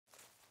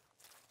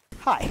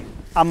Hi,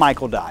 I'm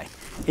Michael Dye,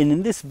 and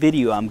in this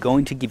video I'm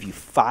going to give you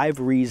 5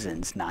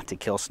 reasons not to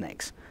kill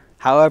snakes.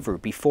 However,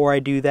 before I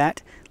do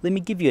that, let me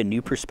give you a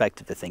new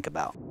perspective to think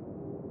about.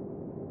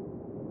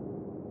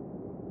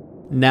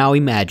 Now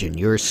imagine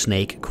you're a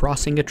snake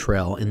crossing a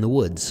trail in the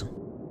woods.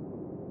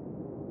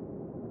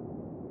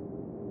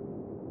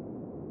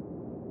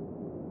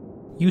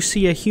 You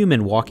see a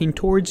human walking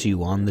towards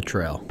you on the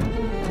trail.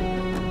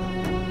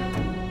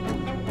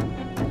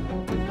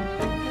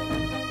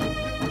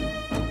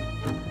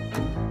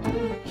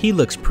 He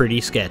looks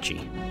pretty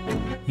sketchy.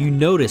 You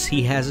notice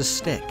he has a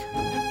stick.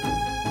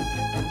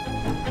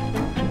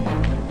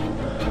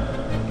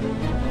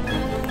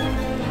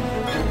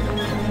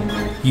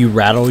 You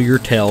rattle your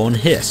tail and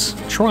hiss,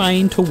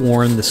 trying to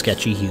warn the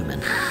sketchy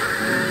human.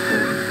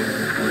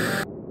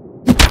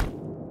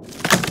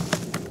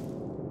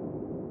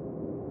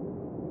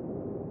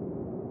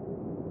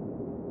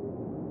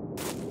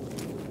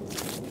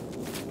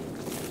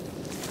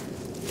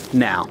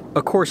 Now,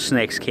 of course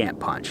snakes can't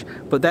punch,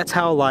 but that's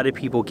how a lot of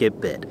people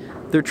get bit.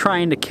 They're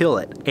trying to kill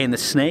it, and the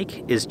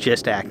snake is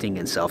just acting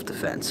in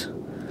self-defense.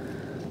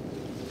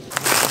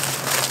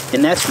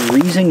 And that's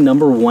reason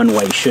number 1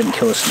 why you shouldn't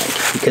kill a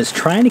snake, because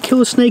trying to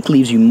kill a snake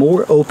leaves you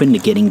more open to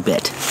getting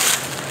bit.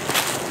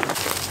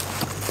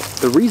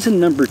 The reason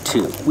number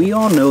 2, we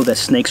all know that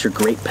snakes are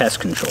great pest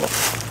control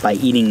by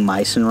eating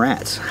mice and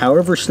rats.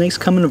 However, snakes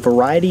come in a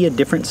variety of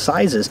different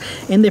sizes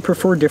and they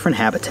prefer different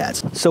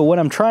habitats. So what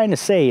I'm trying to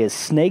say is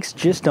snakes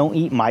just don't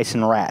eat mice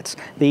and rats.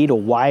 They eat a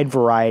wide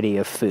variety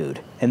of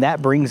food. And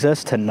that brings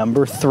us to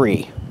number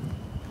 3.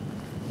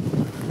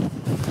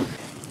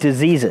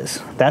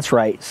 Diseases. That's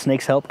right,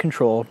 snakes help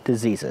control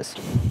diseases.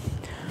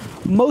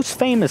 Most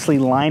famously,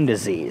 Lyme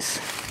disease.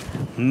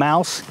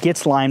 Mouse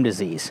gets Lyme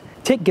disease.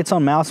 Tick gets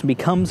on mouse and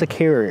becomes a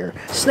carrier.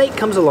 Snake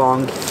comes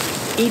along,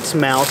 eats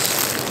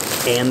mouse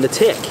and the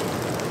tick.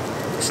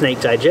 Snake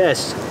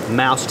digests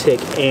mouse, tick,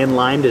 and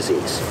Lyme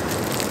disease.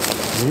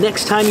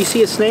 Next time you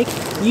see a snake,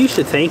 you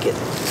should thank it.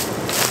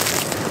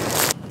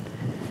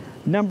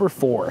 Number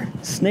 4,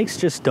 snakes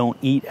just don't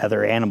eat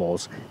other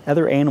animals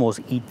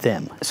eat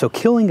them. So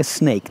killing a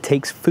snake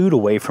takes food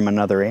away from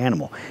another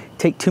animal.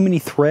 Take too many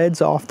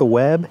threads off the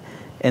web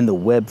and the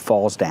web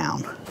falls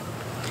down.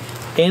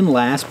 And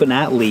last but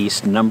not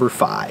least, number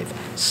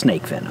 5,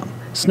 snake venom.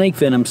 Snake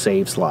venom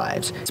saves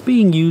lives. It's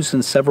being used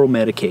in several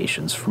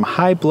medications, from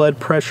high blood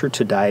pressure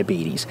to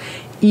diabetes,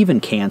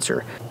 even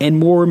cancer, and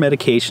more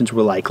medications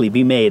will likely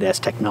be made as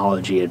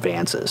technology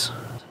advances.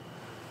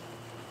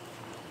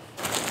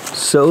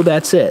 So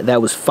that's it.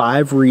 That was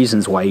 5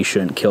 reasons why you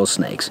shouldn't kill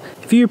snakes.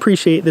 If you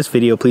appreciate this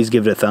video, please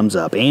give it a thumbs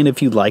up. And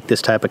if you like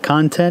this type of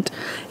content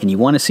and you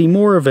want to see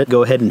more of it,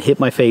 go ahead and hit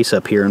my face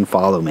up here and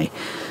follow me.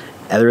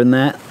 Other than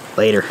that,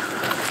 later.